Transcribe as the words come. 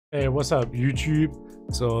Hey, what's up YouTube?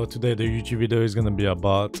 So today the YouTube video is gonna be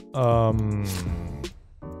about the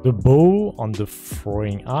bow on the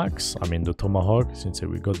throwing axe. I mean the Tomahawk, since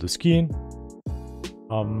we got the skin.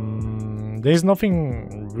 There's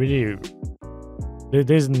nothing really.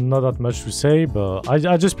 There's not that much to say, but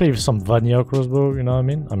I just play with some vanilla crossbow. You know what I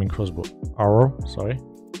mean? I mean crossbow arrow. Sorry.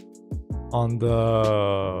 And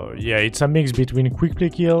yeah, it's a mix between quick play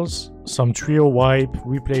kills, some trio wipe.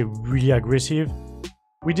 We play really aggressive.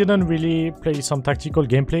 We didn't really play some tactical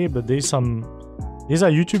gameplay, but there's a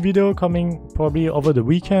YouTube video coming probably over the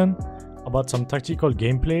weekend about some tactical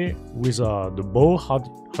gameplay with the bow, how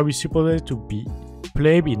we supposed to be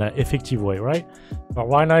played in an effective way, right? But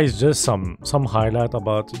right now it's just some highlight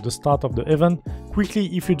about the start of the event.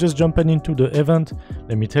 Quickly, if you just jumping into the event,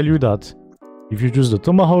 let me tell you that if you choose the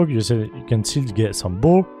Tomahawk, you can still get some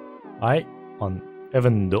bow, right? On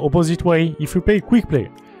even the opposite way, if you play quick play,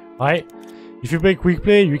 right? If you play quick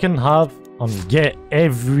play, you can have and get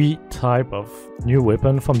every type of new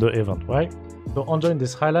weapon from the event, right? So enjoy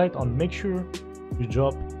this highlight and make sure you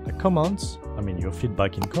drop a comment. I mean your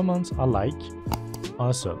feedback in comments, a like, and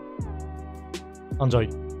a sub. Enjoy.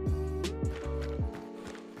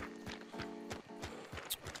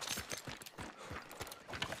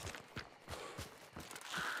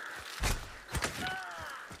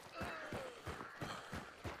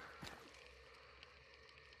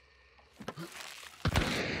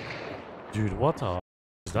 Dude, what the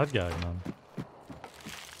is that guy, man?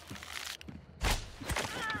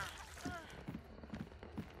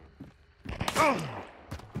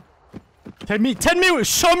 Tell me,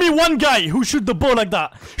 show me one guy who shoot the bow like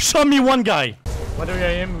that. Show me one guy. Whether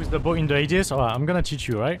I am with the bow in the ADS, alright, I'm gonna teach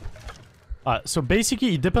you, right? So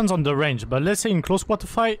basically it depends on the range, but let's say in close quarter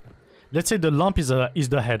fight, let's say the lamp is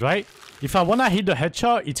the head, right? If I wanna hit the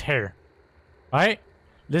headshot, it's hair, right?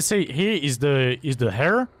 Let's say here is the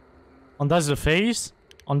hair. And that's the face,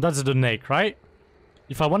 and that's the neck, right?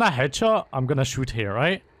 If I want a headshot, I'm gonna shoot here,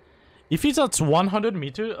 right? If it's at 100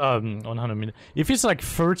 meters, 100 meters. If it's like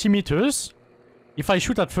 30 meters, if I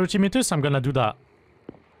shoot at 30 meters, I'm gonna do that.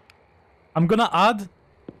 I'm gonna add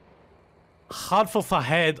half of a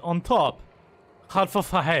head on top, half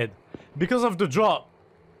of a head, because of the drop.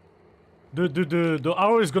 The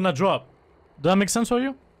arrow is gonna drop. Does that make sense for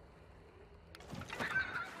you?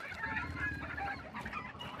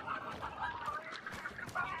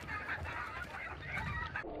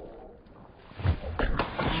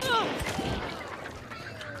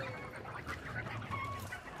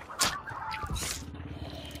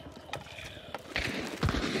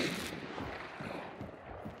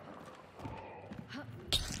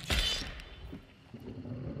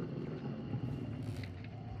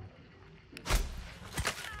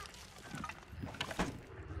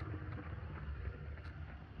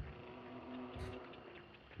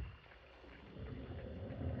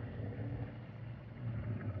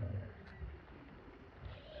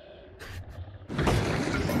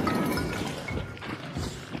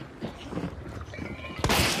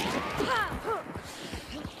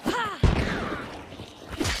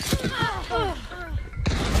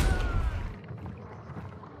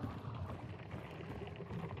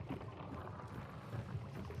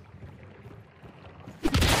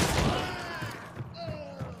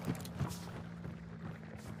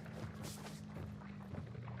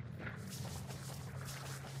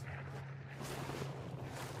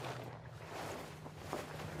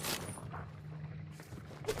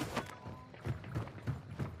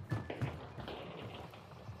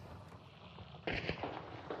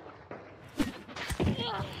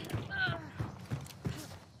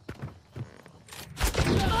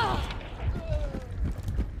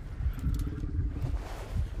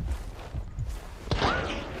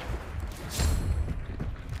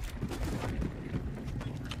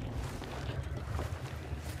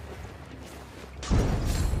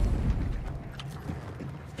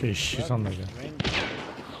 Okay, she's on the gun.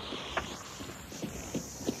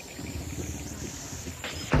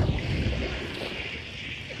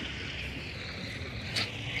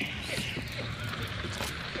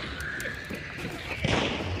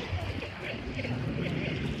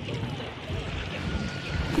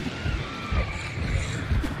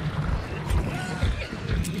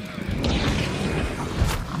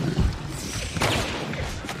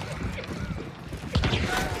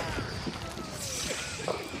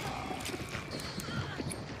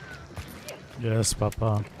 Yes,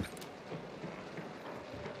 Papa.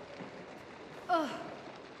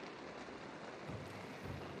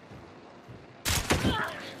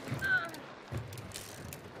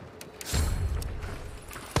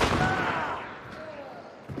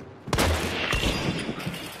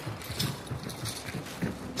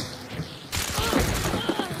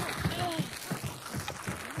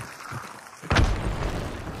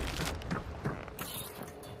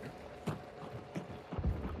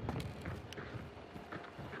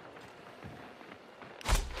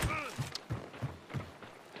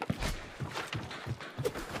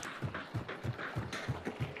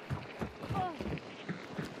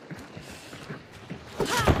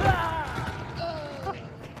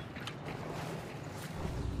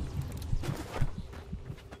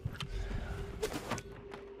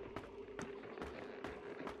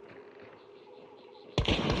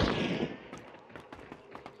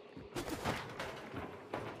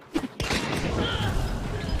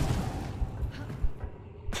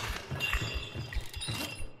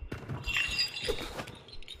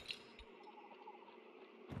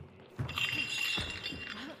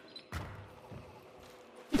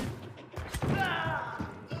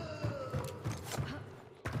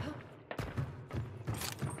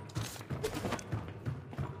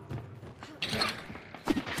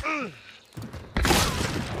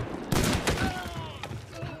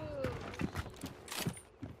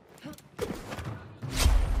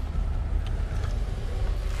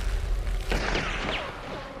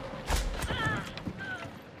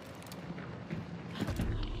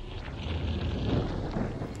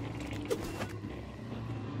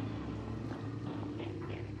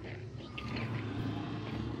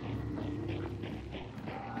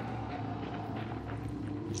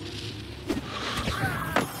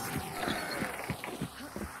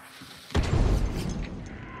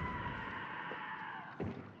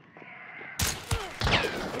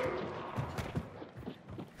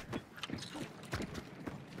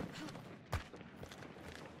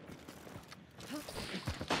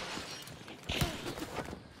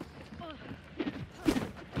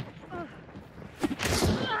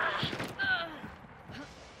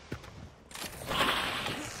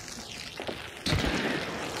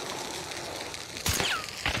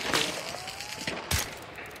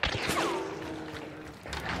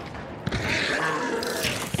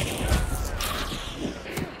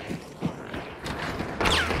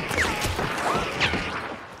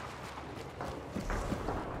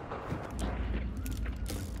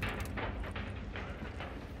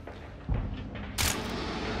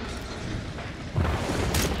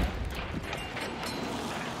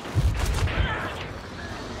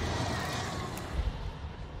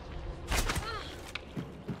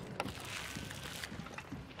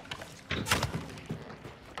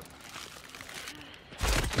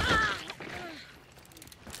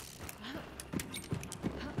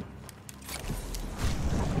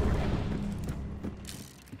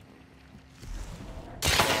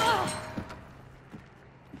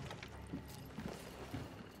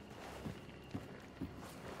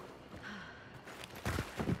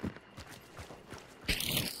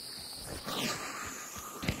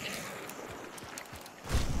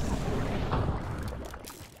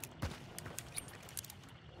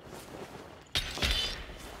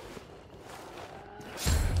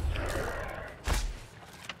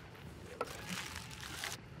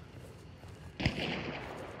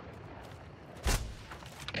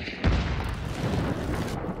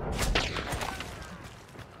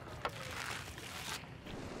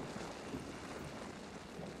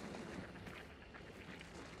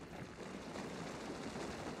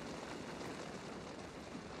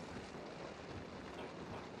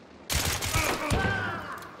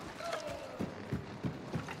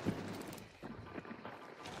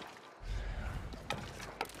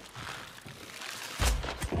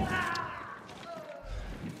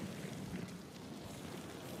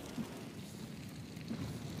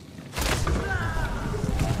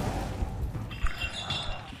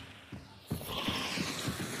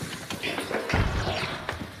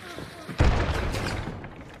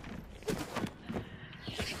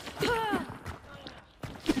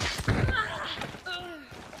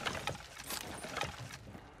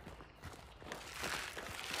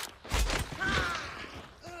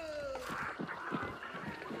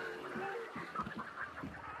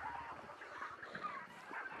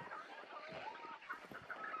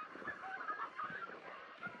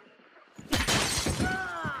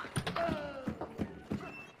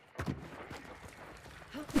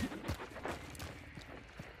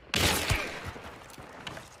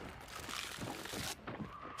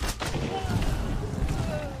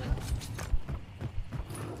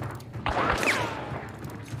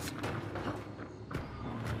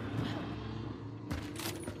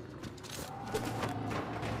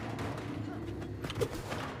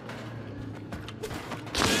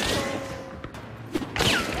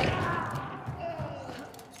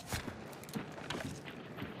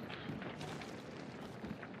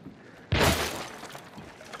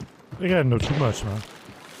 I think I know too much, man.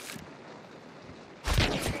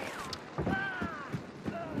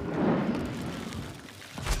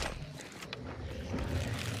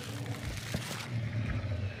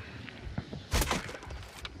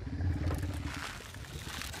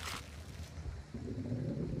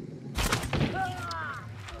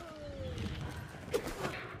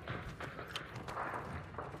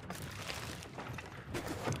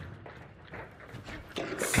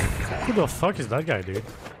 Who the fuck is that guy, dude?